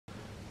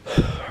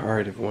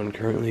Alright everyone,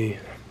 currently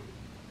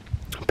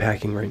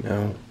packing right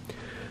now.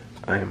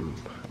 I'm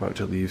about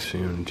to leave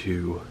soon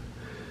to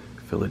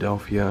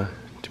Philadelphia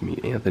to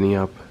meet Anthony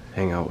up,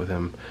 hang out with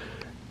him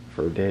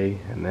for a day,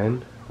 and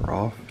then we're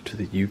off to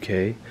the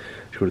UK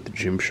to go to the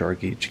Gymshark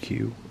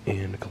HQ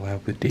and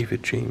collab with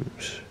David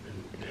James.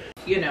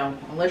 You know,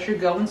 unless you're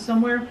going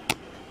somewhere.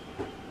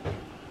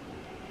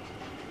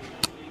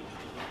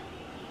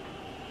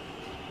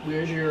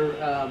 Where's your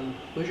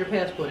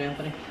passport,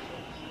 Anthony?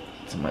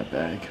 It's in my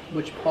bag.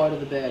 Which part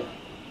of the bag?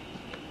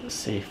 The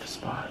safe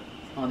spot.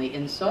 On the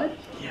inside?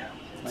 Yeah.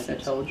 Like I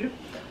told you?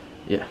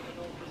 Yeah.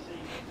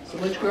 So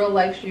which girl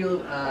likes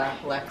you,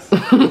 Lexx?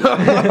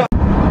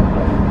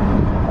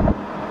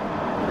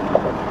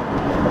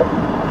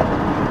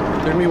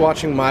 They're gonna be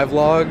watching my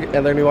vlog and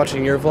they're gonna be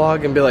watching your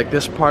vlog and be like,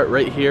 this part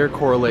right here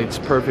correlates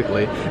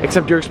perfectly.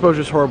 Except your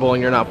exposure's horrible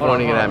and you're not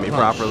pointing it at me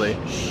properly.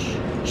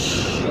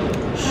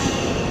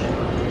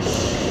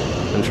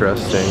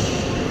 Interesting.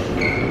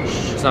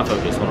 It's not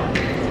focused, hold on.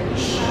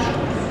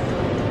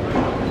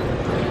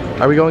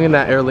 Are we going in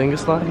that Aer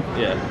Lingus line?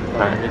 Yeah.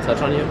 Alright, can we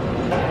touch on you?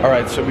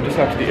 Alright, so we just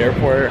got to the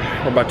airport.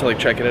 We're about to like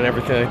check in and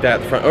everything like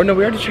that at the front. Oh no,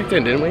 we already checked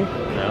in, didn't we?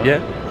 No.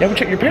 Yeah? Yeah, we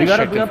checked. Your parents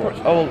checked in for us.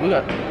 Oh, we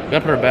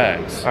gotta put our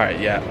bags. Alright,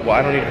 yeah. Well,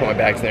 I don't need to put my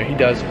bags in there. He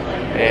does.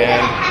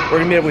 And we're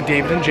gonna meet up with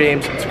David and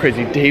James. It's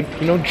crazy. Dave,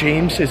 you know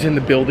James is in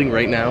the building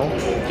right now.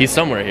 He's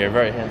somewhere here,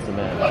 very handsome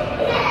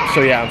man. So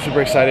yeah, I'm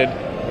super excited.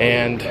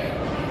 And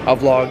I'll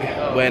vlog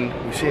when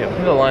we see him.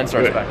 The line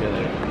starts back in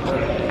there.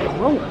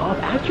 Grow up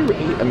at your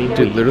age. I mean,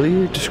 dude,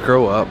 literally just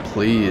grow up,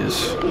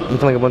 please. Looking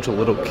like a bunch of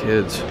little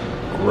kids.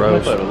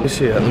 Gross. Let me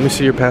see it. Let me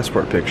see your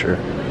passport picture.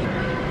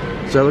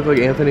 Does that look like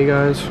Anthony,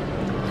 guys?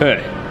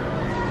 Hey.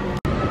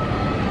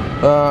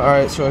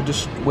 Alright, so I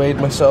just weighed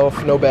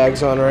myself, no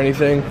bags on or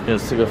anything. Yeah,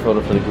 let's take a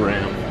photo for the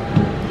gram.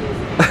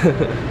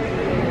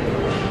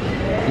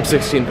 I'm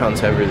 16 pounds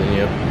heavier than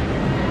you.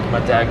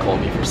 My dad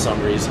called me for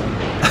some reason.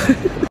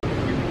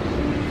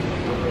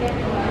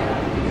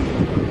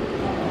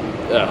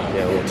 Oh,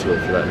 yeah, a little too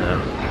late for that now.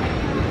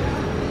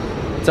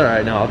 It's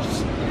alright, now I'll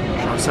just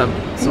have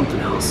something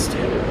else,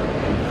 dude.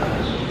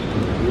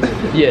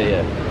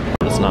 Yeah.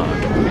 It's not.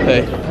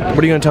 Hey, what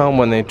are you gonna tell them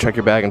when they check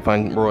your bag and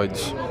find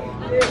roids?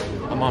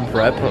 I'm on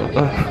prep.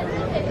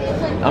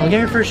 I'm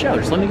here for a show,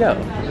 just let me go.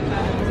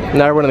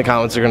 Now everyone in the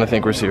comments are gonna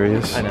think we're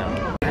serious. I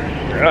know.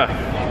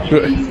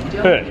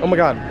 Hey. Oh my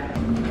god.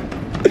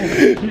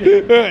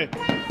 Hey.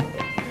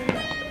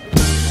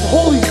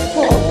 Holy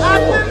fuck!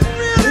 I've been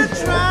really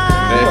trying.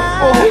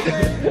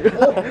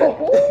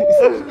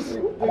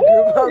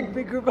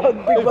 Big group hug,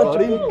 big bunch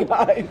of big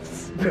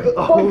guys.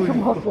 Oh,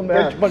 come on,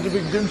 man. Bunch of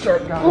big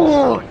Gymshark guys.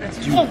 Oh, it's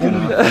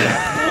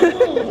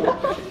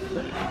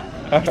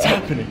It's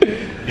happening.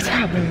 It's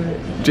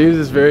happening. James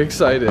is very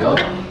excited.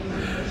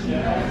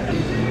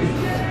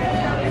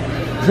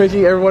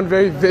 Making everyone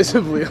very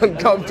visibly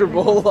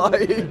uncomfortable,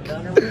 like.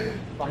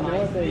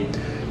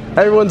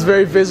 Everyone's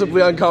very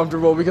visibly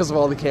uncomfortable because of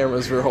all the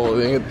cameras we're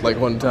holding at like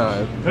one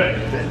time.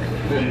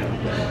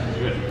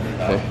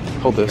 Hey,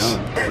 hold this.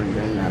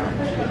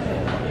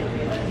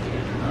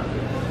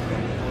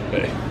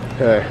 Hey.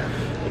 Hey.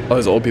 All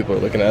those old people are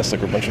looking at us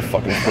like we're a bunch of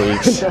fucking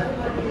freaks.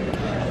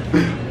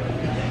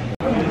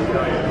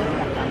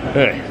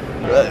 Hey.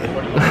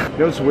 You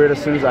know what's weird?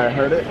 As soon as I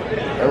heard it,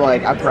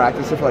 like I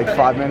practiced it for like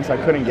 5 minutes, I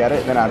couldn't get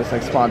it, then I just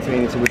like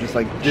spontaneously was just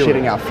like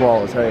shitting out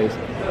flawless haze.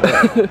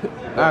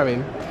 I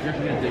mean, You're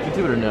getting addicted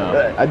to it or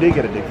no? I did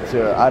get addicted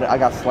to it. I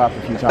got slapped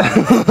a few times.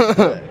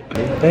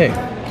 Hey,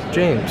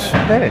 James.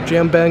 Hey,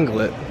 Jam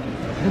Banglet.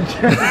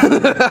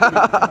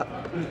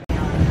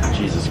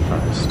 Jesus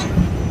Christ.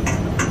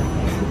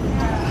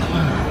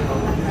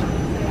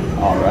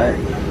 Alright.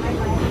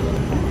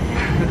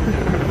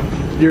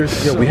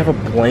 Yo, we have a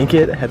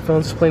blanket,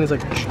 headphones playing is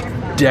like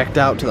decked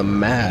out to the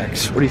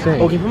max. What do you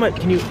think? Oh,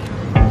 can you?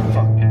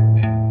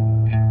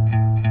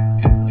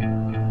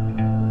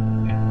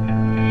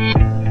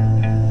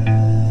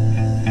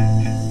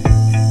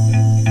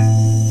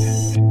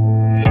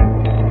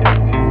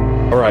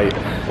 Alright,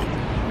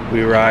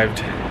 we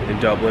arrived in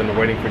Dublin. We're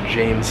waiting for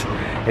James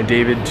and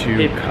David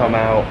to come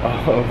out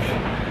of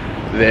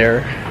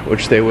there,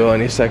 which they will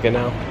any second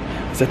now.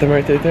 Is that them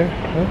right there?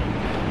 Huh?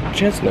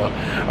 Chance? No.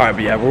 Alright,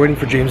 but yeah, we're waiting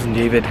for James and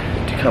David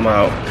to come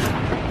out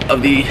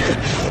of the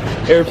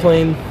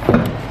airplane.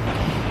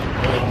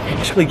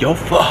 Basically, yo,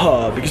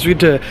 fuck, because we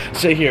had to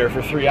sit here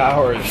for 3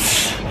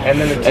 hours. And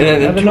then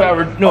the 2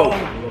 hour, no.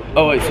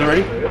 Oh wait, so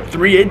ready?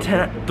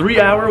 3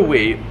 hour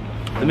wait.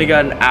 Then we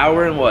got an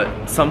hour and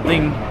what?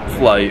 Something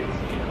flight.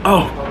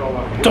 Oh,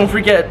 don't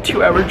forget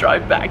 2 hour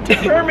drive back to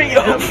Germany.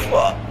 Oh,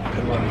 fuck.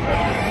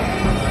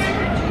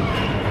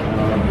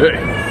 Hey.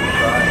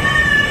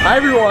 Hi,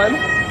 everyone.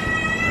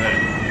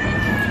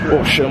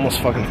 Oh shit, almost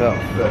fucking fell. I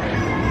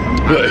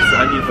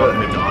need fucking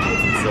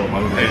McDonald's. I'm so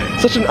hungry.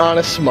 Such an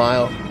honest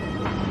smile.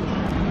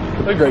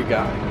 What a great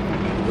guy.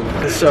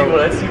 So,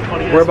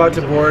 we're about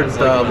to board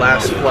the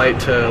last flight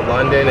to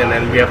London, and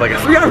then we have like a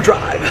 3 hour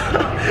drive. We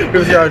have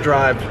a 3 hour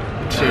drive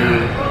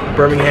to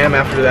Birmingham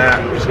after that,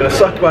 which is gonna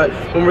suck, but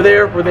when we're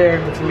there, we're there.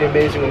 It's gonna be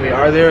amazing when we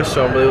are there,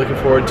 so I'm really looking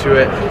forward to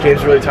it. James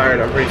is really tired,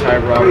 I'm pretty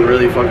tired, bro. I'm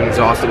really fucking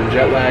exhausted and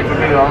jet lagged. To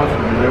be honest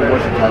with you, there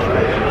was a touch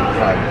base.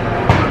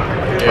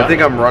 I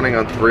think I'm running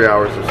on 3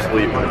 hours of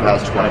sleep in the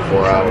past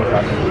 24 hours,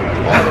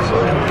 honestly.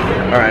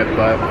 Alright,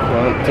 but,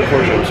 well, it's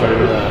unfortunate, I'm sorry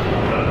for that.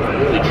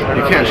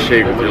 You can't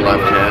shake with your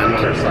left hand.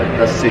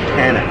 That's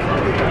satanic.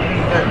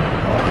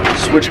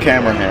 Switch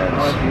camera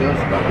hands.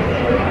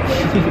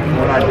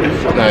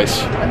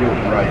 Nice. I do it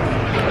right.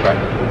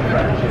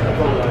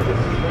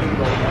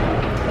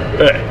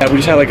 We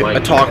just had like a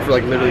talk for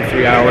like literally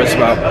 3 hours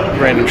about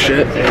random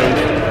shit,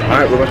 and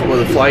alright, we're about to go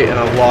to the flight, and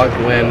I'll vlog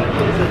when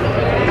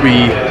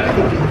we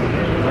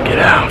get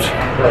out.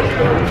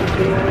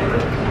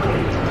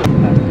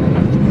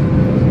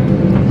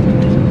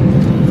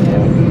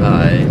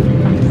 Hi.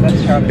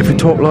 If we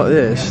talk like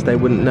this, they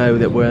wouldn't know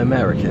that we're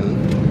American.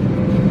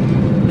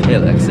 Hey,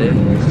 Lexi.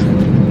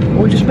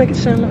 Or just make it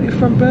sound like you're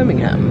from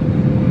Birmingham.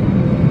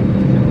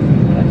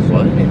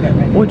 What?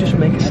 Or just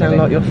make it sound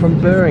like you're from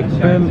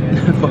Birmingham.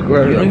 Fuck,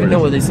 where You don't even know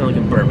what they sound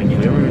like in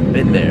Birmingham. You've never even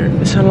been there.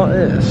 They sound like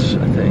this,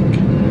 I think.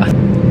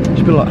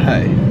 Just be like,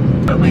 hey.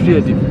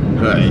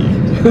 Hey.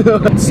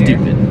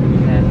 Stupid.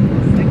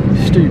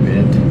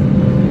 Stupid.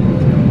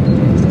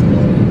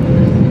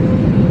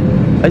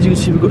 As you can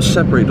see, we've got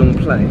separated on the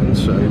plane,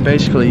 so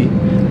basically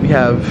we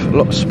have a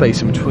lot of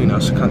space in between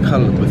us. I can't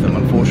cuddle with them,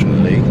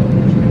 unfortunately.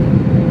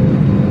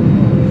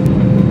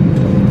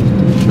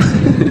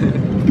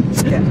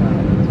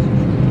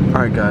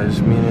 Alright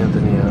guys, me and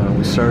Anthony,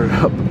 we started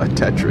up a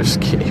Tetris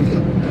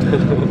game.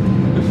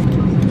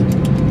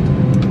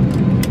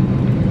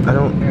 I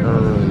don't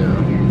really know.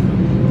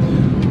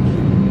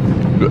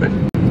 Good.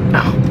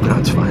 Oh, no,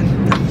 it's fine.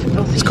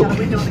 It's cool.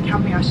 We're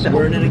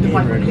in a game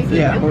or anything.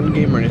 Yeah, we're in a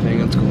game or anything.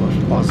 Let's go.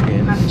 Pause the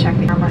game. Oh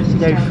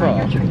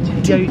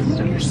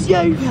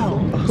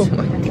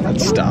my god,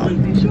 stop.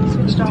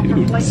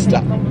 Dude,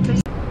 stop.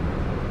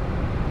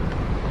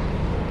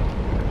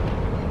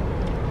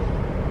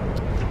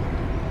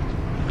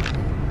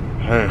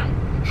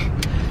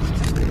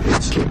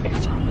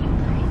 It's on the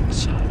wrong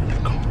side of the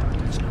car.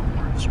 That's not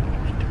where it's supposed to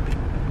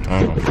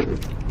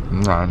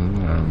be.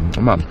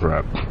 I'm not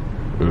prepped.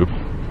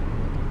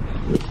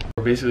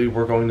 Basically,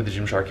 we're going to the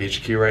Gymshark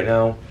HQ right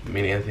now. Me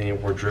and Anthony,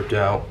 we're dripped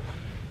out.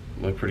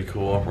 Look pretty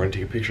cool. We're gonna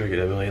take a picture, get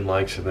 1 million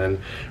likes, and then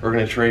we're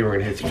gonna train. We're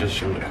gonna hit just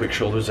some quick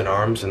shoulders and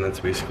arms, and that's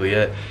basically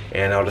it.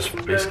 And I'll just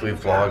basically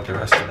vlog the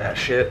rest of that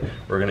shit.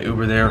 We're gonna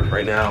Uber there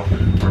right now.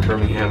 We're in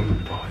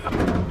Birmingham.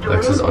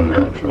 Lexx is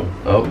unnatural.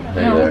 Oh,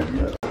 hey there.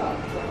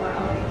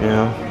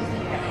 Yeah.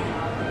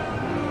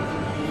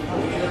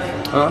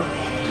 Huh?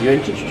 You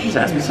just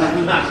asked me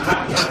something?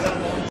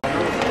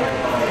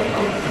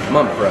 Come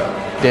on, bro.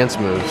 Dance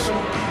moves.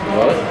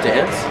 What?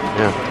 Dance?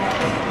 Yeah.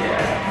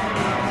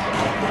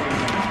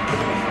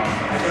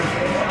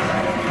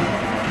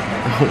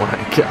 Oh my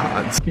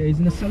god. Okay, it's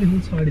in the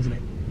Sullivan side, isn't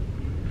it?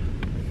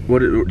 What?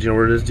 Do you know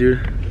where it is, dude?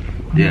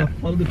 Yeah.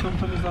 Follow the tom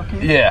is okay?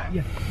 Yeah.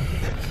 Yeah.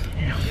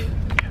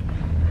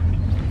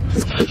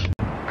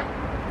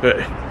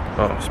 Hey.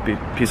 Oh, speed.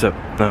 Piece up.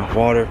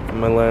 Water in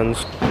my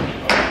lens.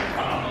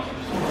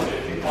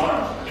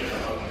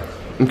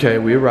 Okay,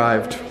 we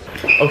arrived.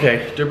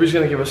 Okay, Derby's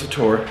gonna give us a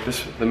tour.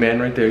 The man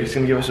right there, he's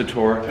gonna give us a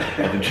tour of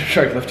the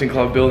Gymshark Lifting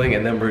Club building,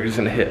 and then we're just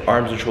gonna hit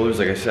arms and shoulders,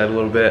 like I said, a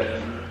little bit.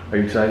 Are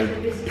you excited?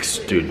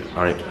 Dude,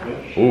 alright.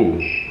 Ooh,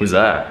 who's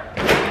that?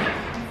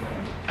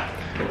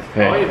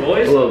 Hey. How are you,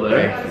 boys? Hello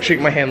there. Hey, shake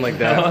my hand like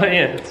that. Oh,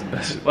 yeah.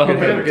 Well,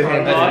 Good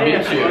hand. How are you?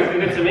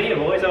 Good to meet you,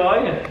 boys. How are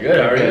you? Good,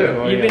 how are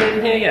you? You been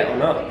in here yet or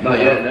not? Not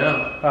yet,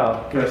 no.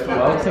 Oh, good.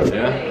 Welcome.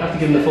 Yeah. Have to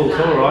give them the full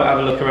tour, right? Have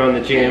a look around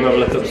the gym, have a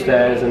look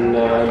upstairs, and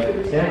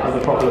yeah, have a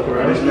proper look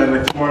around.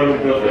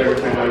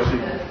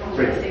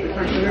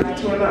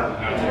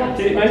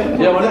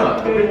 Yeah, why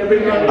not?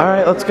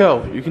 Alright, let's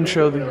go. You can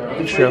show the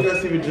show.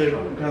 Tell you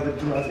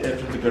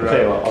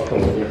what, I'll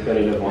come with you. Then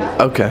you live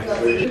one. Okay.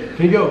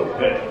 Here you go.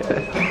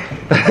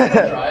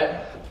 Try it.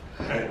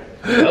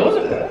 That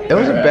wasn't bad. It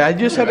wasn't bad.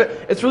 You just had to.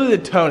 It's really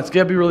the tone. It's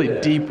gotta be really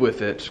deep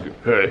with it.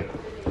 Hey.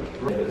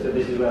 So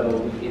this is where the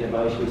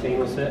innovation team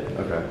will sit.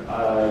 Okay.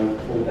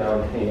 All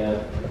down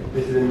here.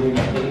 This is a new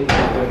team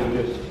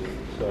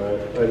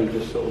only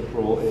just sort of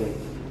brought in.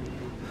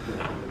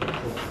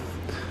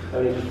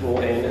 Only just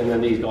brought in, and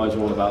then these guys are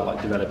all about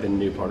like developing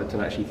new products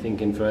and actually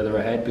thinking further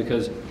ahead,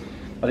 because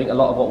I think a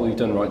lot of what we've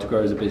done right to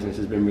grow as a business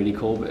has been really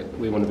cool, but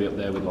we want to be up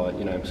there with like,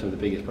 you know, some of the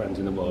biggest brands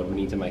in the world. We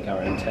need to make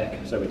our own tech,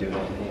 so we're doing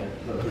that in here.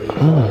 That's really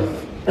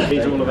exciting.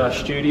 These are all of our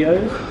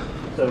studios.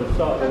 So we'll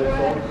start with this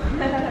one.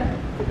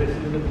 This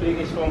is the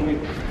biggest one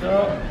we've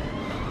got.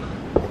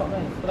 What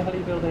the hell are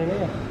you building in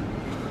here?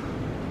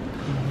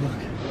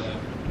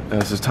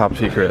 This is top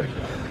secret.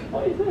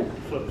 What is this?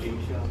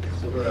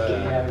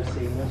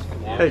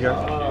 Hey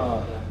guys.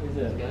 Ah, is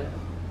it?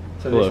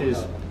 So Hello. this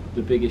is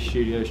the biggest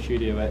studio,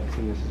 Studio X,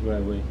 and this is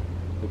where we,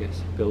 I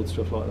guess, build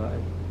stuff like that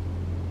in.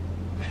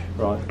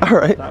 Right.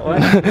 Alright. That way.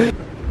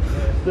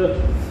 Stuff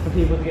for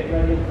people to get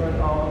ready in front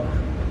of.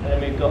 And then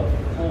we've got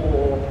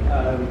 4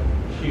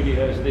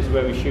 studio, so this is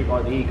where we shoot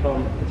like the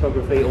econ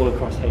photography all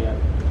across here.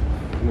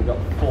 And we've got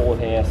 4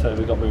 here, so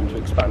we've got room to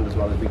expand as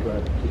well as we grow,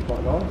 which is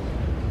quite nice.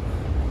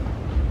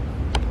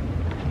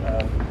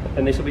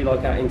 And this will be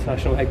like our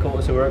international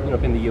headquarters, so we're opening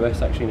up in the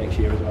US actually next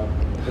year as well.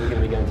 So we're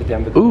going to be going to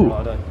Denver,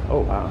 Colorado. Oh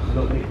wow.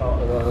 Lovely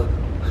part of the world.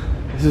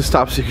 This is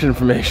top secret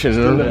information,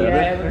 isn't it?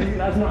 Yeah,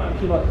 that's not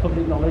actually like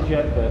public knowledge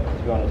yet, but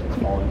to be honest, it's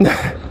fine.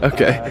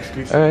 Okay.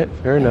 Alright,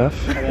 fair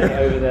enough. And then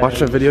over there, Watch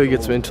that video, you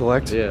get some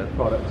intellect. Yeah.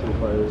 Products and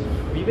clothes.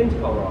 Have you been to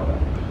Colorado?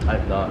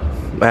 I've not.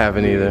 I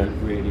haven't either.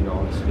 Really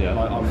nice. Yeah.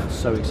 I'm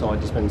so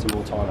excited to spend some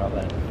more time out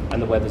there.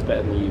 And the weather's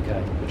better than the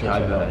UK, which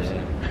I also bet, helps.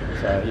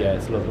 yeah. So yeah,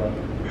 it's lovely.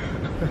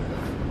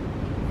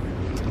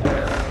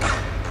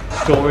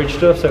 Storage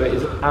stuff, so it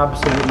is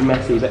absolutely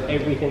messy, but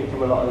everything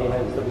from a lot of the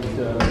events that we've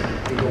done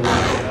is all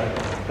here.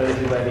 So this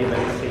is where the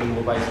event team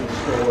will basically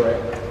store it.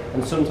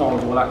 And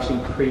sometimes we'll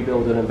actually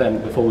pre-build an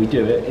event before we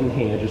do it in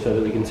here, just so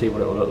that we can see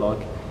what it will look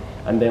like.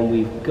 And then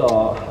we've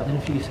got, I don't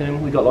know if you've seen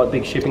them, we've got like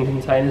big shipping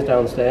containers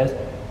downstairs.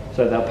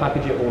 So they'll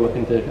package it all up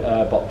into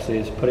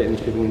boxes, put it in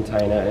the shipping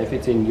container, and if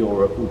it's in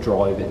Europe, we'll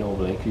drive it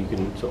normally, because you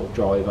can sort of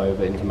drive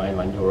over into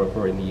mainland Europe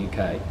or in the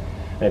UK.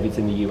 And if it's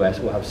in the US,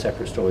 we'll have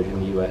separate storage in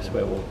the US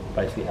where we'll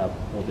basically have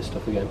all this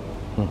stuff again.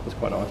 It's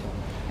quite nice.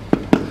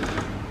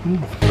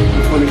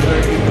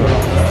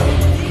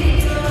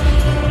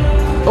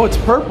 Oh, it's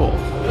purple.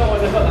 No, I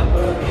just got that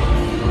purple.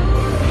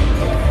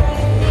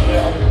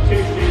 Yeah,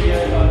 2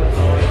 studios either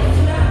side.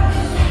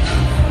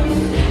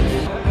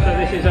 So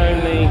this is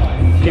only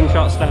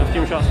Gymshark staff.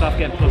 Gymshark staff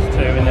get +2,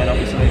 and then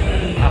obviously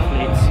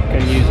athletes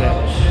can use it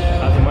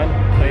as and when.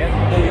 So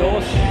yeah, all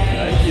yours.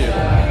 Thank you.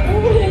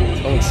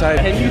 I'm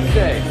excited. Can you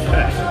say?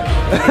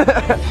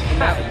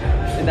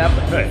 in that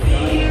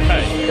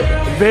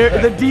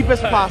The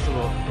deepest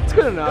possible. It's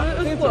good enough.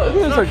 I think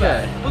it's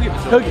okay. We'll give it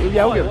to you.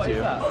 Yeah, we'll give it to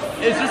you.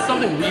 It's just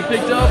something we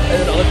picked up, and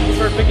then other people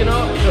start picking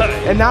up.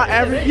 And now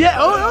yeah,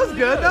 oh, that was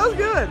good. That was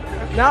good.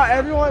 Now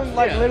everyone,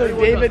 like, literally,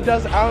 David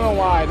does. I don't know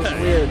why. It's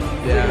weird.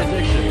 Yeah.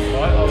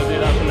 I'll do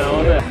that from now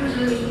on.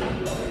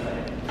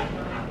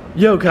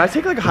 Yo, can I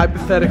take, like,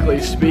 hypothetically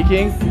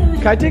speaking,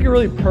 can I take a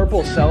really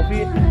purple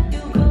selfie?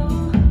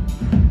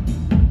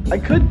 I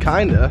could,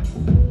 kinda.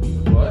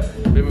 What?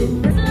 Good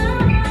move.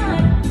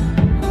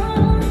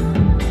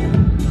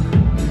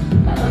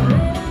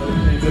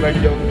 Like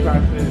yoga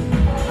classes,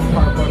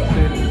 power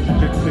punches,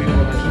 jiu-jitsu, all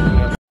that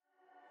shit.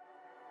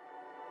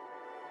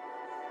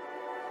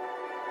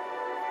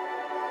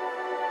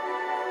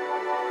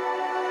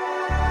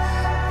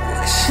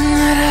 Wishing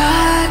that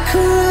I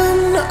could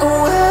run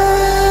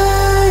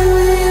away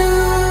with you.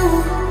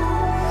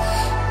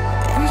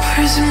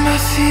 Imprisoned by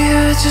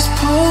fear, just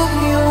pull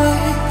me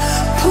away,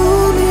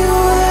 pull me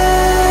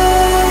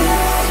away.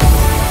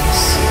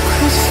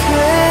 Secret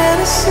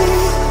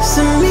fantasies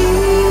of me.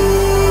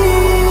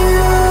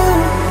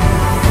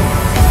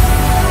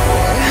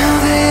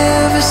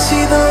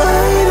 See the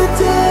light of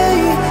day,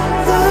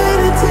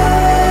 light of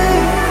day.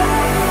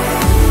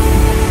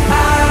 I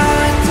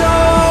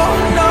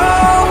don't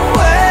know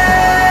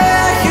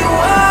where you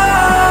are,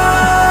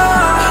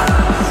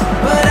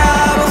 but I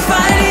will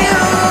find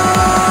you.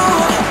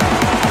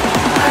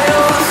 I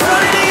will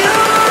find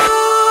you.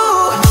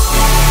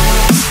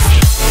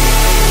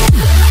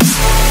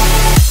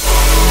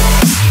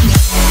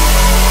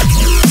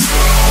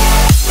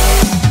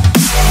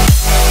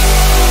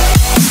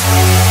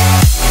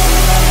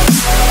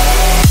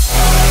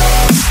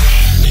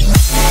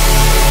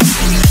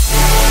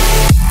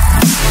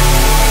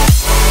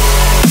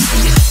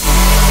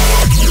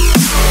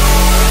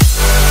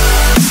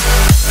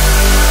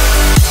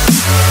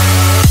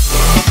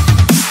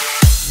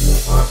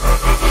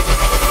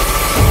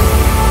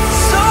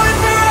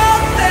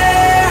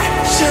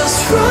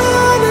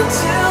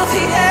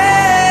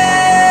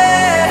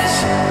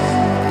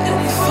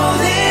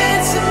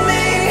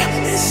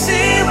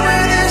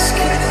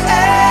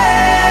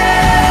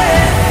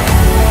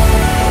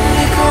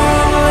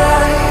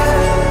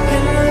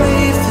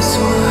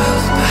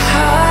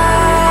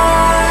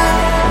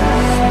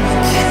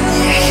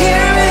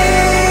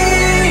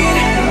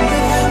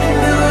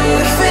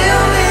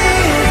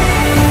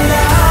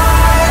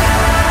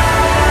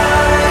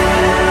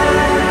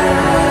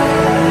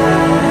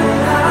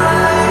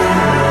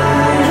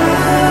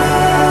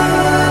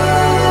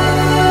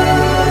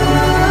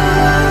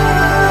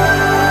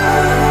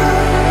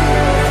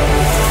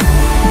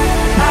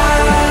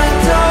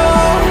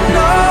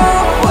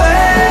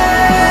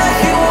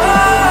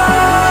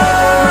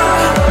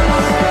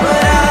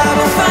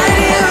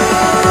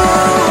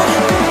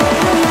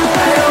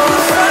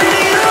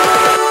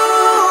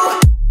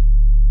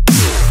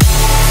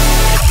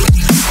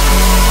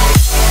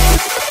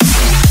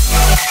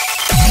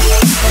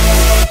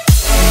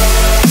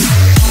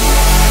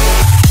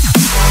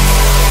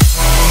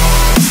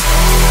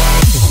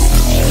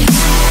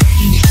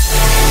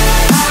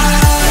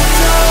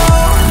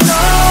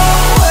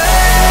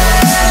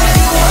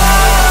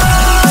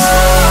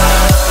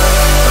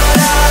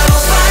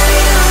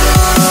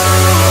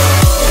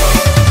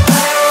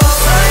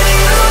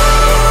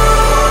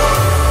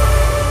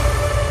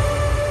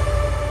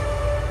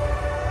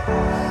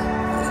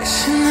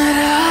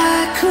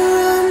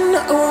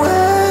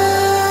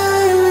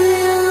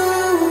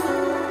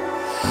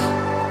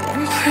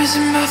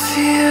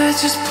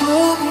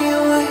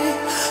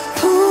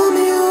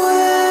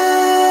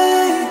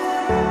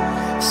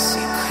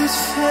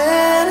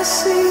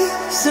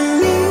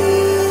 just me.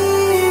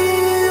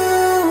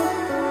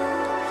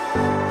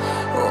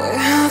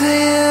 Will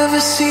they ever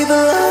see the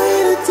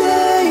light of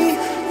day?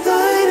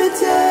 Light of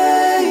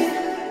day.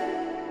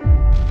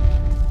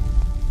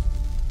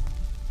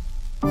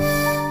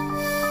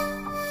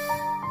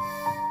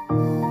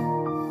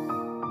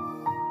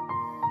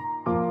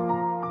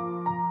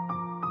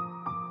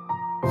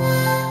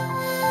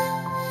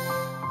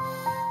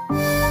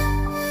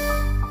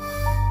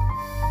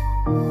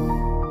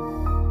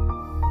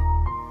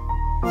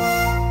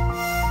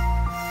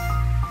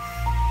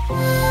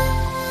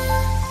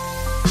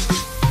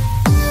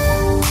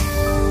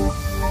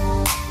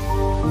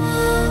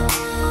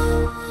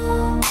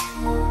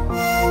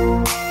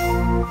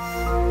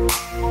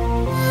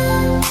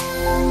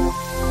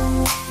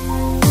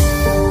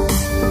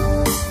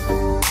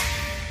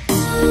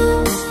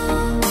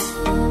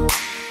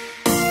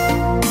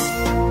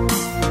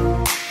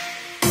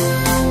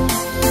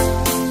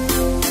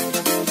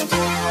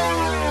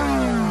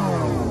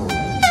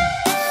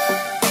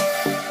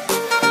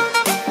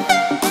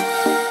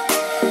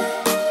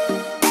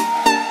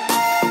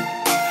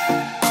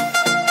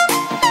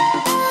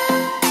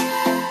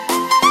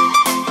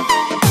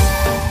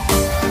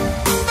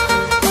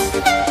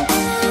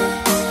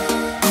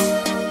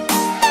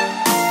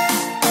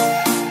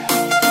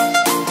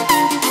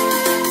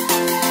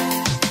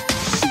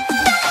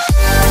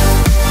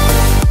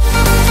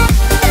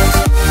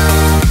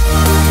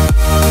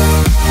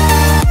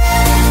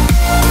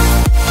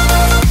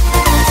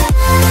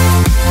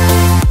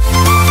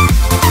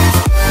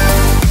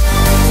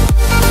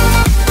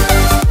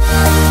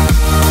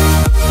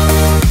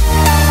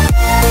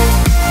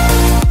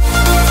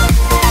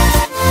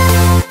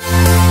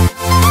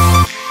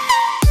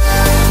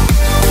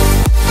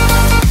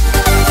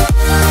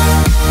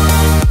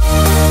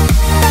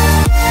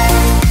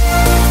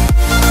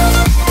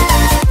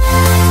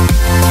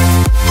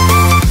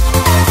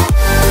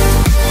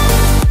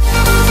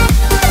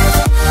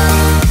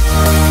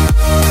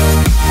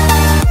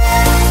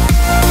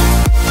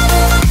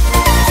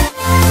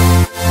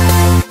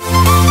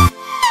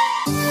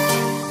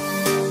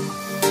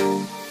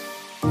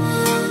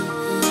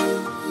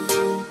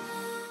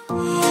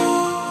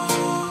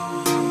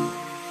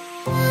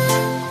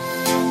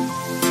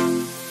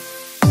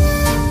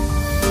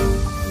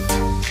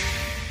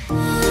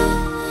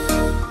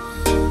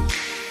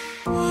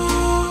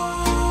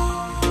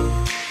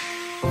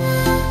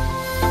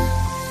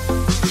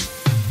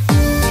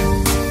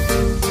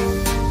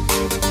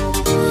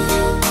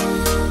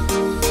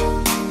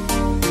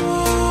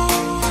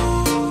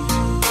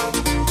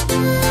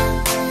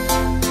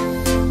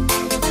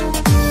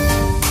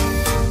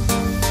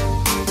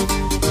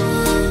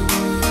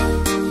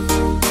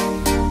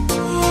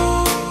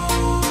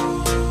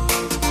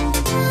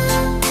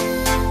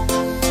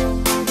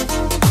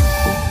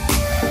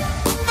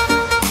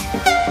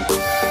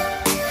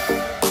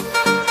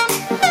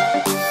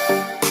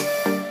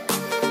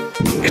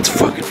 It's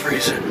fucking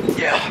freezing.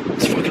 Yeah,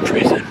 it's fucking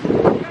freezing.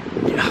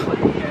 Yeah.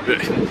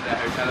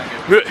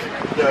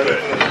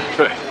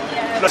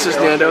 This is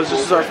Nando's.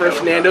 This is our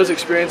first Nando's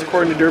experience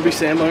according to Derby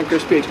Sambo and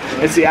Chris Page.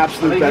 It's the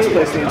absolute best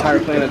place on the entire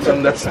planet,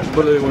 so that's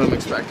literally what I'm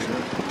expecting.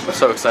 I'm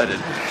so excited.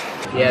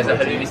 Yeah, the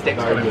Hadoop stick.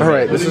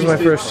 Alright, this is my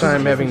first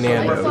time having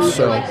Nando's,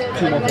 so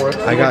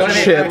I got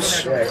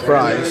chips,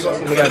 fries,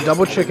 and we got a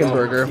double chicken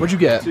burger. What'd you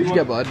get? What'd you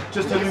get, bud?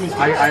 Some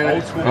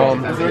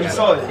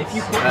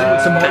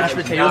mashed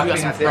potatoes, we got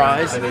some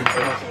fries,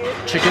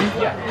 chicken,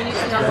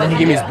 and then he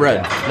gave me his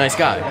bread. Nice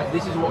guy.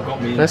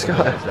 Nice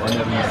guy.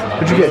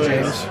 What'd you get,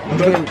 James?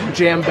 What'd you get?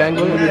 Jam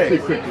Bengal?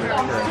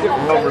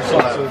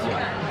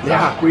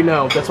 Yeah, we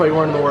know. That's why you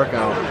weren't in the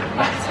workout.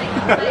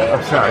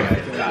 I'm sorry.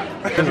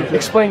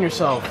 Explain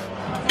yourself.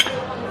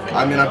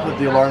 I mean, I put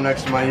the alarm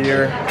next to my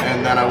ear,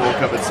 and then I woke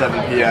up at 7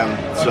 p.m.,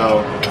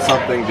 so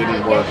something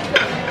didn't work.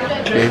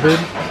 David?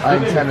 I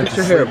intended to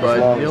your hair, sleep as bud.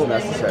 long as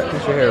necessary.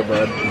 Fix your hair,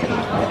 bud.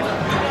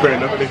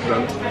 Brandon, nobody's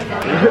done.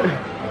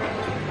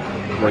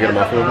 Want to get a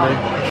muffin with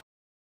me?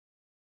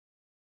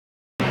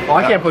 Oh,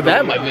 I can't put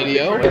that in my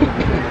video.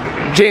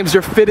 James,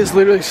 your fit is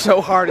literally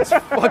so hard, it's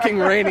fucking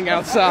raining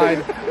outside.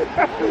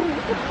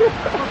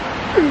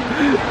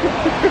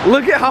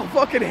 Look at how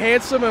fucking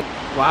handsome and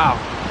wow.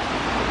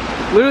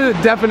 Literally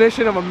the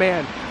definition of a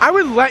man. I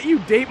would let you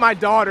date my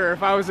daughter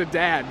if I was a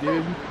dad,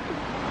 dude.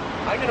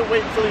 I'm gonna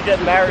wait until you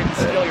get married and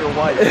steal your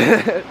wife.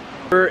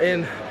 We're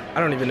in, I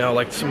don't even know,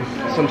 like some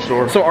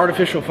store. So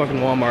artificial fucking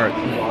Walmart.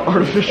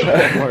 Artificial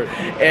Walmart.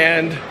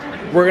 And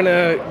we're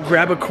gonna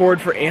grab a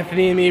cord for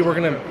Anthony and me. We're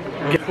gonna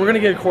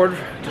get a cord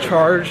to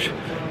charge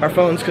our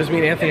phones because me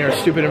and Anthony are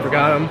stupid and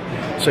forgot them.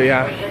 So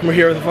yeah, we're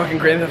here with a fucking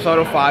Grand Theft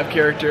Auto 5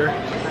 character.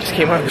 Just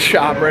came out of the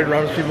shop, ready to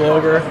run people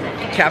over.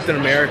 Captain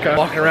America,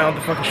 walking around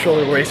with the fucking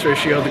shoulder waist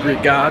ratio of the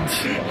Greek gods.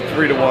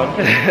 3 to 1.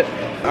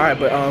 Alright,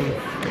 but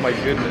My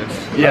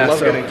goodness. Yeah, I love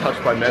so- getting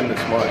touched by men this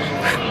much.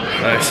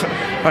 nice.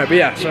 Alright, but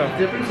yeah, so. The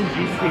difference in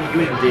Jesus being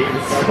you and Dave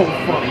is so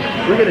funny.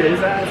 Look at his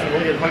ass and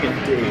look at fucking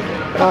Dave.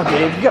 Oh,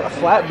 Dave, you got a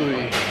flat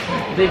booty.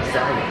 Dave's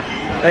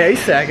sagging. Hey,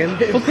 he's sagging.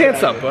 Pull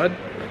pants up, bud.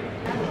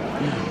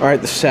 All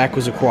right, the sack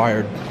was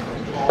acquired.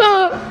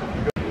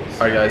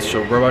 All right, guys,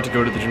 so we're about to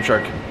go to the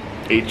Gymshark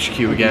HQ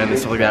again and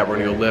stuff like that. We're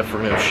gonna go lift, we're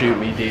gonna go shoot,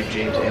 me, Dave,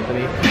 James,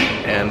 Anthony,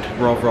 and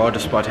we're overall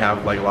just about to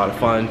have like a lot of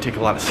fun, take a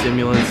lot of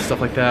stimulants,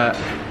 stuff like that.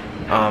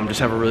 Just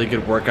have a really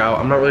good workout.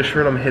 I'm not really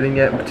sure what I'm hitting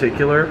yet in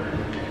particular,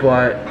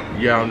 but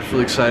yeah, I'm just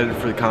really excited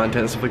for the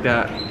content and stuff like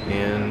that.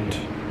 And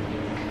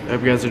I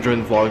hope you guys are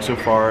enjoying the vlog so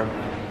far.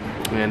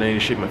 Man, I need to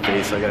shave my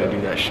face. I gotta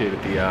do that shit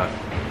at the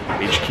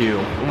HQ.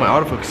 Oh, my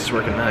autofocus is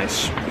working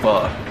nice.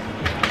 Fuck.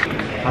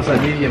 How's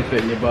that medium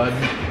fitting you, bud?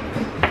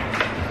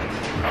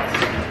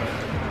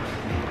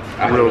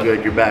 Real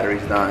good. Your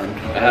battery's dying.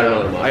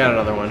 I got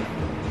another one.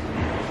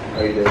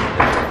 Oh, you did?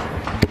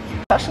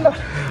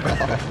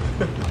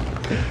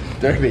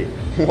 Derby,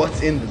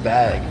 what's in the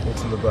bag?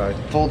 What's in the bag?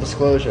 Full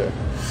disclosure,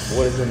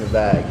 what is in the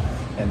bag?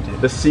 Empty.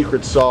 The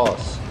secret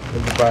sauce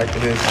in the bag.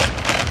 It is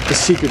The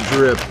secret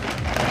drip.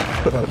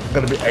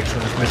 gonna be extra.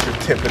 Just make sure to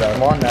tip it out.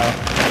 Come on now.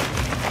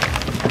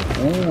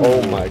 Ooh.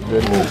 Oh my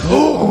goodness.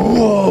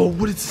 Whoa,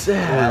 what is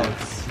that?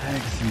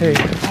 Hey,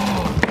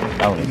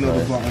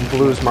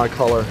 Blue is my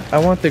color. I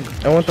want the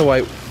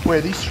white. Wait,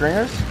 are these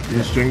stringers?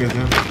 These stringers,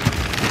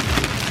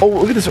 yeah. Oh,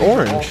 look at this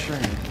orange.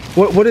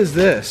 What is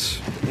this?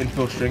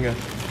 Infill stringer.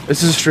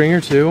 This is a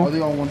stringer too? Are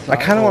they on one side?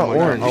 I kind of want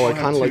orange. Oh, I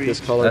kind of like this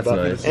color. That's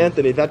nice.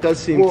 Anthony, that does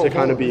seem to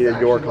kind of be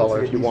your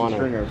color if you want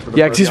it.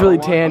 Yeah, because he's really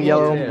tan.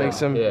 Yellow makes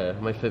him. Yeah,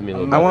 might fit me a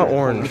little I bit. want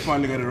orange.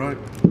 Finally got it right.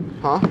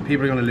 Huh?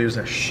 People are gonna lose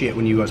their shit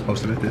when you guys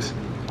post about this.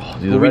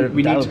 Dude,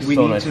 we need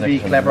to be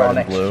clever on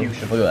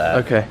execution. Look at that.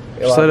 Okay,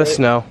 just let us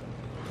know.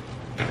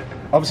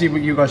 Obviously,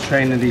 with you guys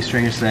training these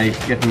stringers today,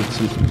 getting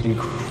some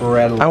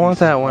incredible. I want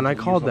that one. I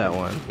called that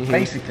one.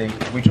 Basically,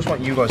 we just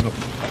want you guys to look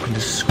fucking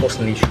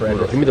disgustingly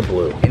shredded Give me the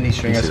blue. in these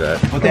stringers. See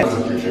that? But then,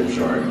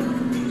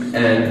 Gymshark.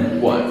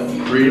 And what?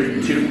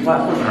 2 different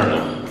platforms? I don't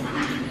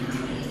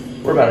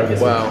know. We're about to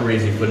get Wow. some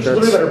crazy footage.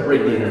 We're about to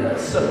break the internet.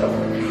 So.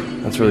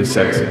 That's really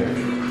sexy.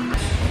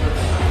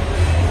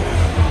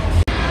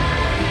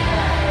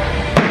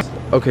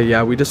 Okay,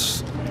 yeah, we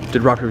just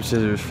did rock, paper,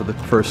 scissors for the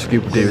first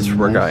scoop of David's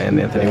workout, and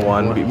Anthony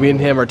won. We and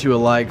him are 2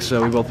 alike,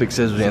 so we both pick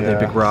scissors, Anthony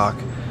pick rock.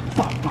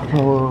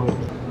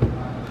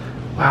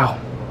 Wow.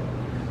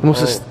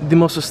 The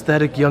most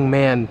aesthetic young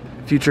man,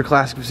 future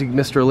classic physique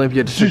Mr.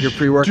 Olympia, just took your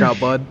pre-workout,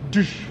 bud.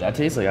 That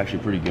tastes like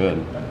actually pretty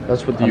good.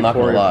 That's what the I'm not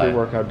gonna Euphoria lie.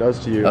 pre-workout does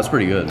to you. That's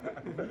pretty good.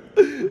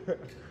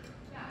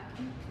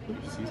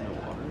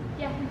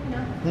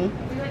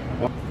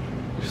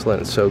 Just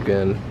letting it soak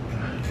in.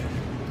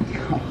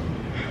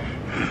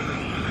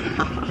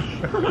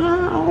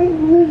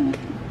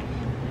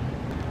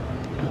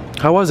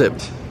 How was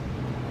it?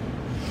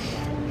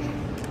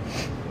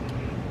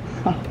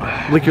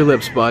 Lick your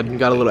lips, bud. You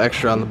got a little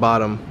extra on the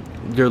bottom.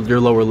 Your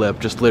lower lip,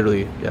 just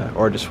literally, yeah.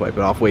 Or just wipe it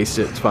off, waste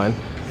it, it's fine.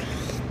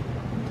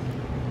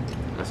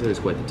 I say it's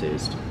quite the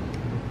taste.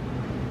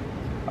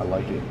 I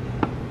like it.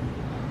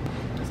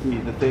 See,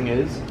 the thing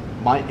is,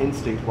 my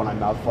instinct when I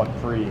mouth fuck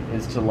free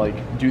is to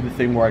like do the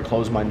thing where I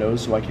close my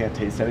nose so I can't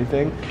taste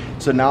anything.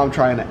 So now I'm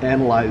trying to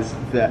analyze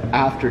the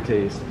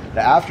aftertaste. The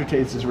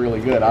aftertaste is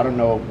really good. I don't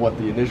know what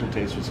the initial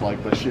taste was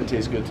like, but shit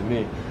tastes good to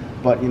me.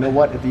 But you know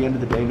what? At the end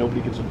of the day, nobody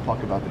gives a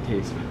fuck about the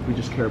taste. We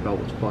just care about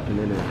what's fucking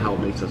in it and how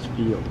it makes us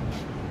feel.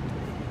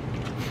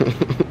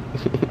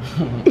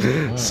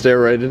 Stare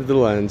right into the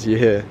lens, you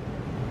hear.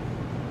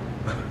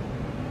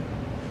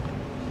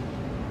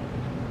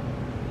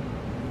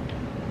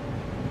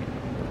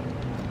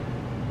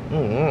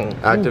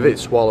 Activate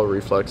swallow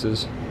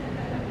reflexes.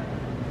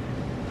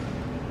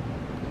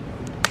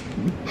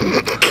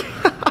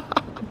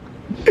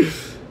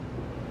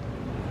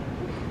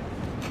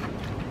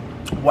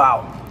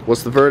 Wow.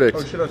 What's the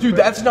verdict? Dude,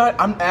 that's not,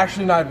 I'm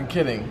actually not even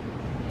kidding.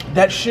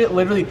 That shit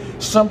literally,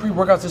 some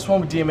pre-workouts, this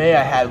one with DMA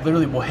I had,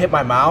 literally will hit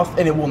my mouth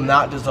and it will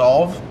not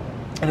dissolve.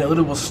 And it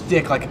literally will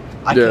stick, like,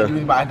 I can't do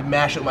anything about it. I had to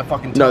mash it with my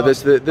fucking tongue. No,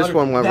 this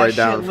one went right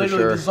down for That shit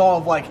literally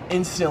dissolved, like,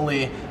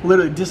 instantly,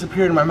 literally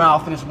disappeared in my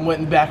mouth and just went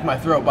in the back of my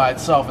throat by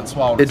itself and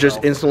swallowed It just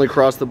itself. instantly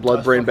crossed the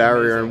blood-brain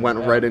barrier amazing. and went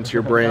Yeah. right into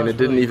your brain. It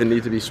didn't even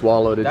need to be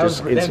swallowed. It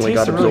just instantly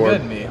got really good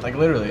absorbed. to me. Like,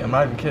 literally, I'm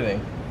not even kidding.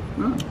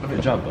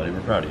 Good job, buddy. We're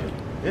proud of you.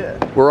 Yeah.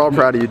 We're all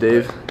proud of you,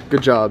 Dave.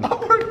 Good job.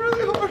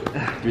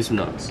 Give me some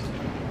nuts.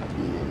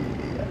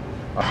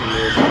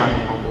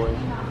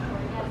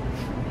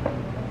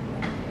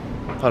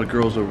 A lot of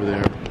girls over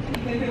there.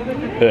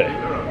 Hey.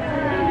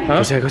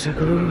 Huh?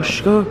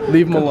 Go.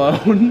 Leave him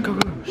alone.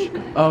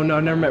 Oh no,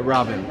 never met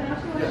Robin.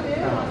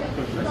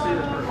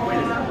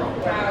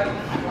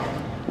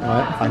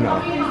 What? I know.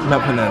 I'm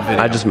not putting that in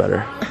video. I just met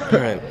her.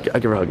 Alright. I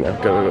give her a hug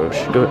now. Go.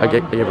 Go. I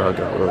give her a hug.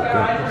 Go.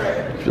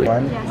 Yes, I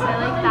like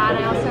that.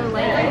 I also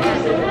like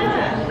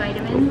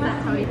vitamins.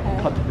 That's how we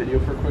Cut the video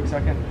for a quick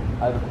second.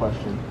 I have a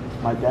question.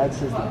 My dad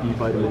says that B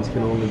vitamins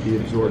can only be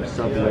absorbed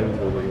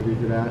sublingually. Agree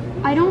to that?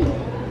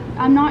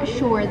 I'm not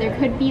sure. There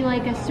could be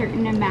like a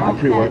certain My amount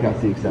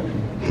pre-workout's that the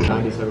exception.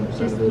 97%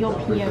 just of it. you'll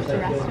pee out the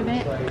rest of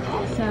it.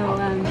 So,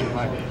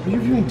 Are you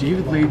viewing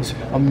David Lade's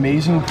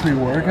amazing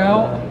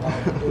pre-workout?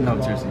 No,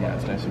 seriously, yeah,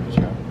 it's nice to meet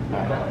you.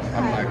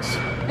 I'm Lexx.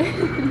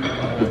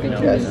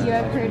 to meet you.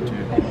 I've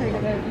heard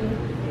about you.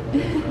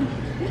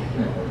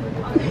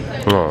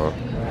 Aww.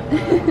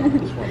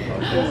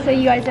 So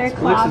you guys are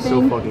collabing. This is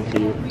so fucking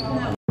cute.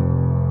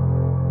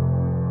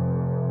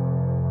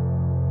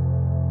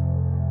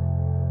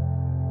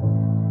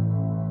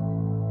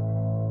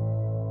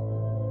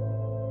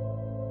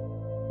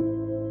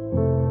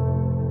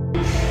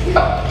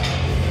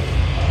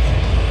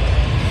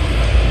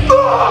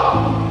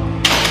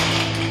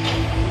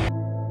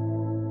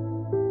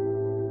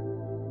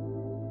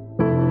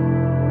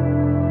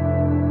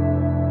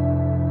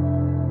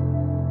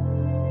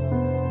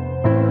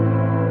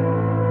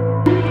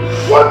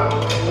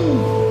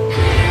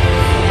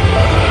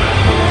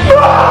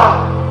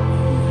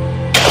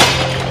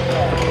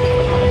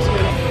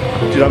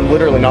 Dude, I'm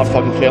literally not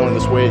fucking failing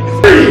this weight.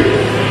 3,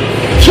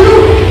 2,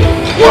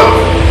 1,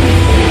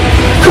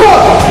 come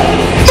on!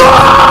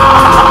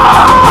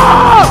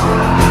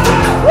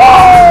 Woo!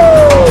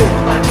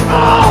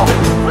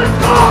 Let's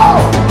go!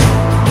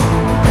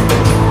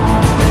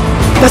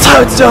 That's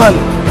how it's done,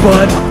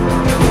 bud.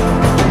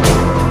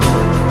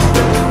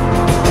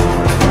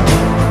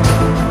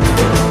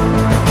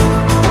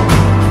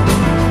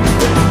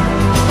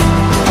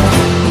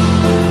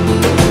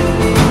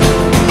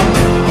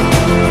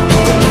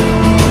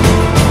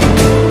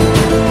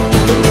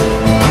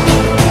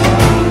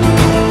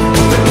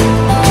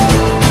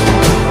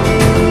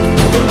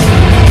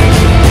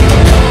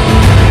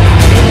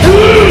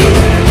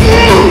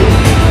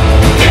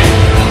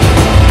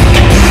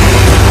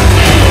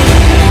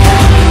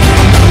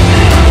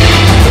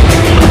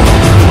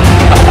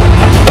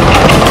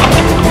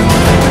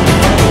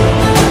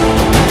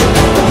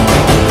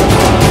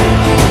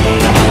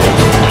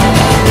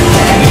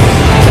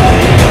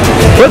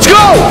 Let's go!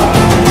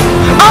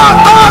 Oh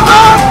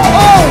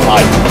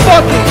my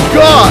fucking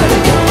god!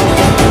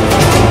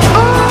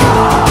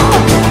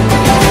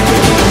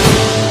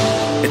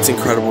 It's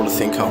incredible to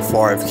think how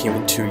far I've came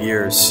in 2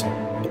 years.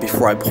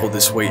 Before I pulled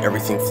this weight,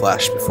 everything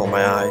flashed before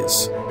my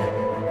eyes.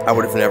 I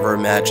would have never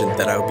imagined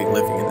that I would be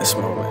living in this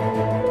moment.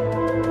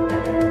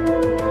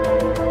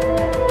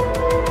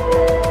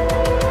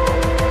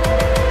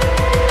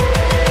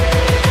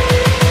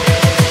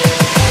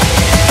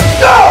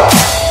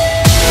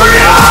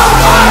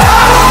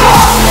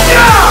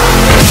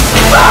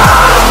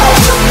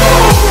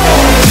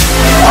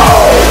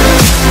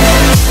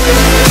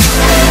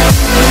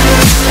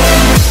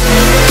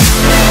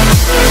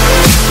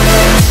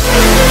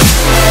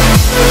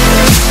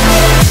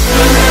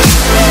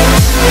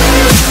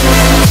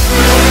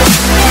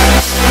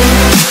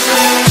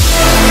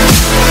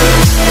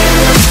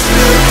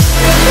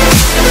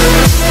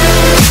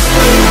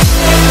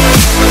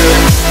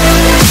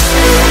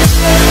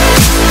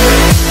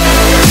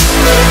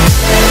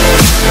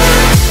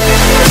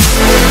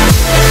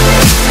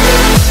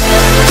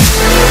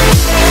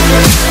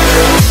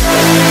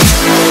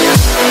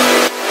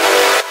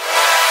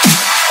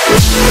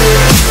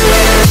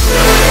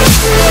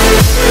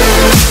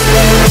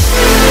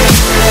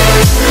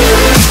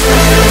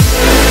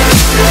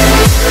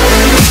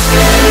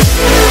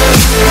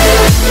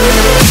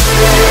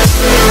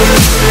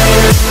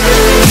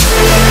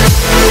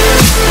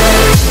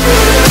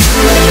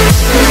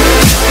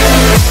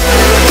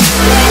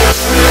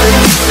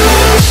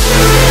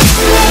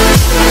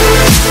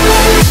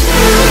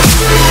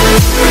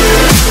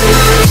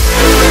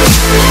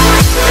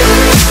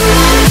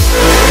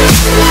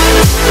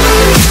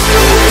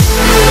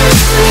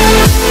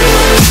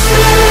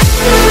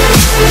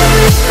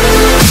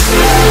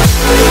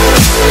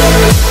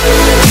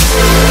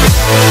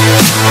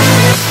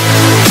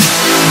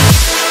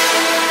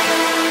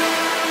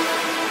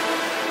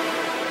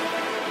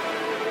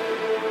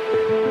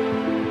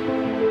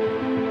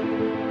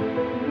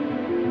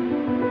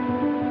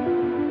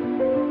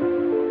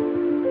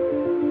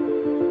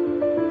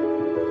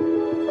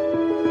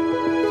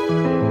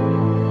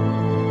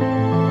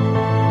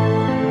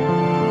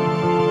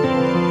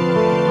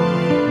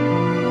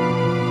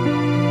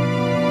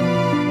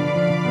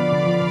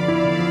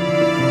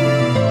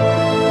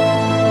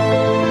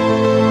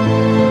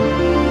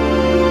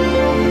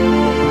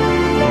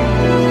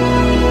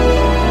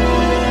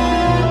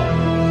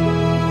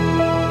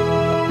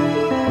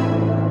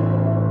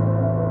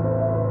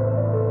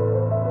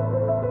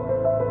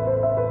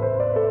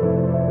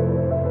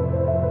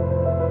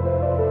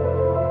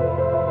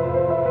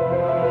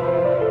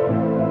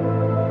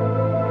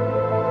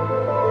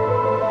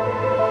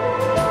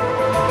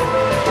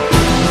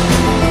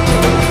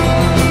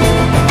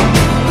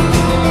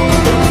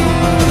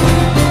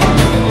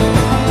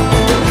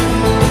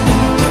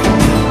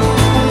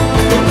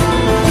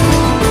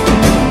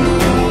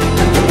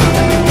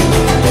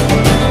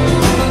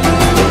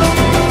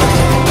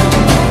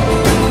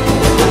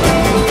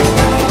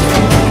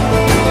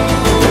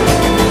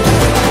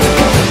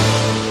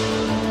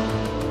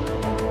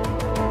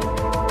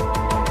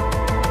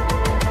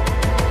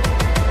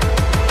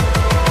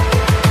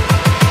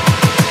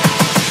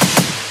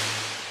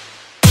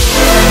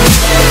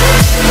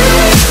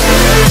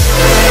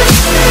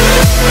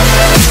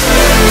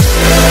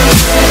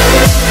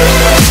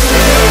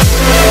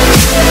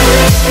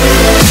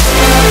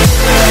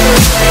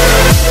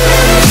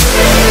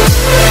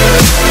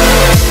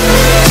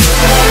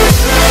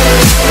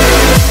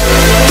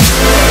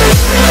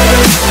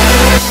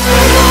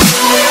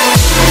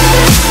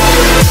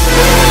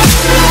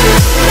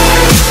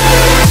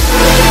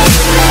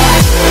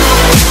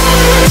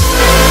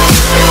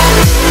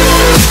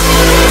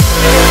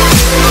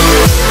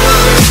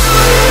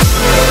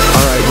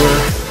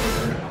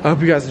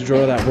 hope you guys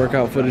enjoy that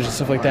workout footage and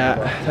stuff like that.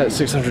 That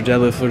 600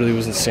 deadlift literally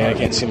was insane. I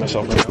can't see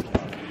myself right now.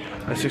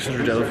 That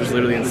 600 deadlift was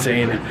literally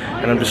insane,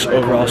 and I'm just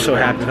overall so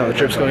happy with how the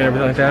trip's going and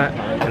everything like that.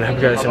 And I hope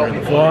you guys enjoyed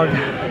the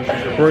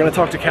vlog. We're gonna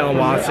talk to Callum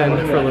Watson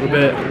for a little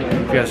bit.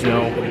 If you guys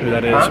know who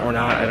that is or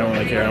not, I don't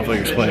really care. I don't feel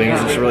like explaining.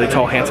 He's just a really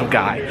tall, handsome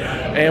guy.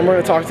 And we're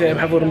gonna talk to him,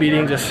 have a little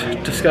meeting, just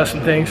discuss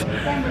some things.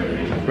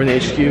 We're in the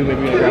HQ, maybe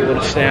we're gonna grab a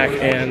little snack,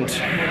 and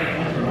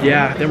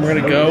yeah, then we're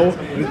gonna go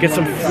get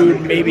some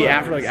food, maybe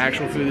after like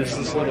actual food. This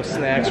is little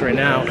snacks right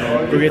now.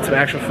 We'll get some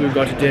actual food,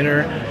 go out to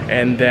dinner,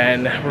 and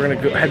then we're gonna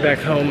go head back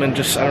home and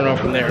just, I don't know,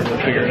 from there, we'll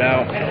figure it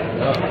out.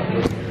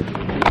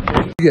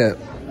 What you get?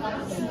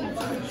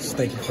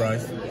 Steak and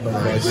fries. How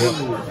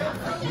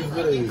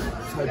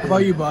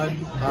about you, bud?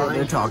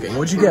 They're talking.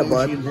 What'd you get,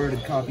 bud?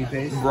 Inverted copy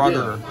paste.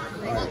 Burger.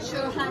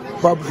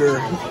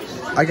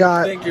 I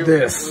got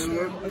this.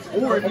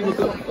 Or if you look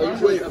up,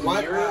 wait,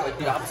 what?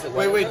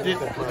 Wait, it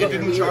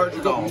didn't charge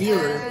at all.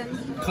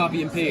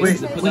 Copy and paste.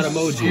 Wait, Put that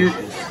emoji.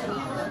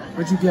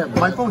 What'd you get?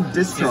 My phone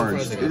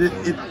discharged.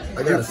 It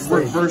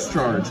reverse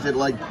charged. It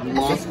like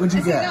lost. What'd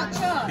you get?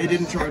 It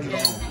didn't charge at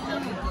all.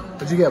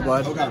 What'd you get,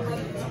 bud? Okay.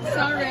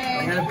 Sorry.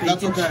 I had a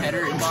bacon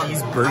cheddar and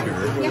cheese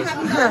burger. You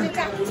haven't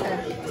got the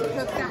doctor to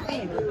put that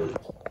in.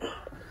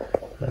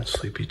 That's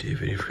sleepy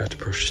David. He forgot to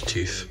brush his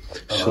teeth.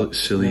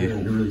 Silly. You're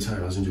really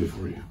tired. I was gonna do it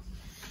for you.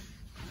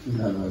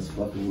 No, it's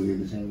fucking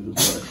weird. It's hanging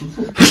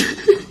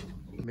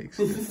with Makes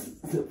sense.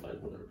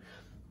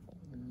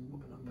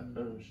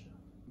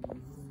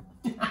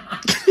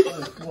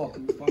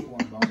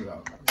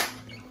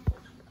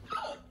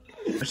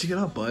 Why'd you get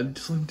up, bud?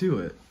 Just let him do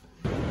it.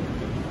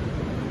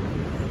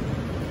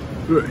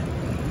 Good.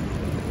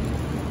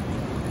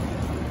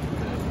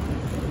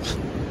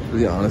 To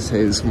be honest,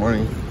 hey, this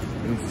morning,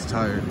 David's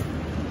tired.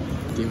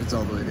 David's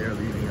all the way there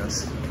leaving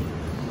us.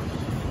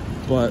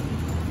 But,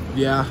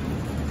 yeah,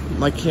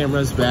 my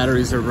camera's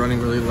batteries are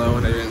running really low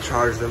and I didn't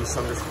charge them,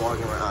 so I'm just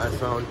vlogging my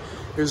iPhone.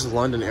 Here's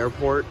London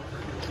Airport.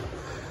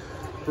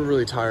 We're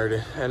really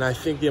tired, and I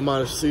think the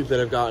amount of sleep that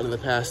I've gotten in the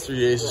past 3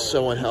 days is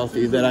so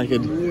unhealthy that I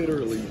could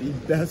Literally the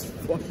best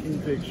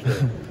fucking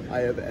picture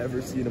I have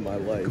ever seen in my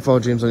life. follow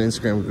James on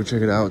Instagram. Go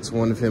check it out. It's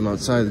one of him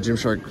outside the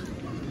Gymshark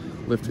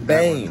lift.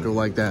 Bang! Go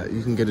like that.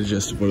 You can get a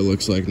gist of what it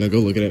looks like. Now go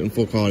look at it in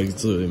full quality.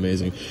 It's literally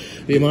amazing.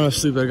 The amount of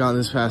sleep I got in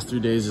this past 3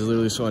 days is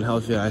literally so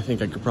unhealthy that I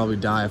think I could probably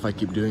die if I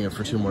keep doing it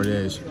for 2 more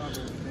days.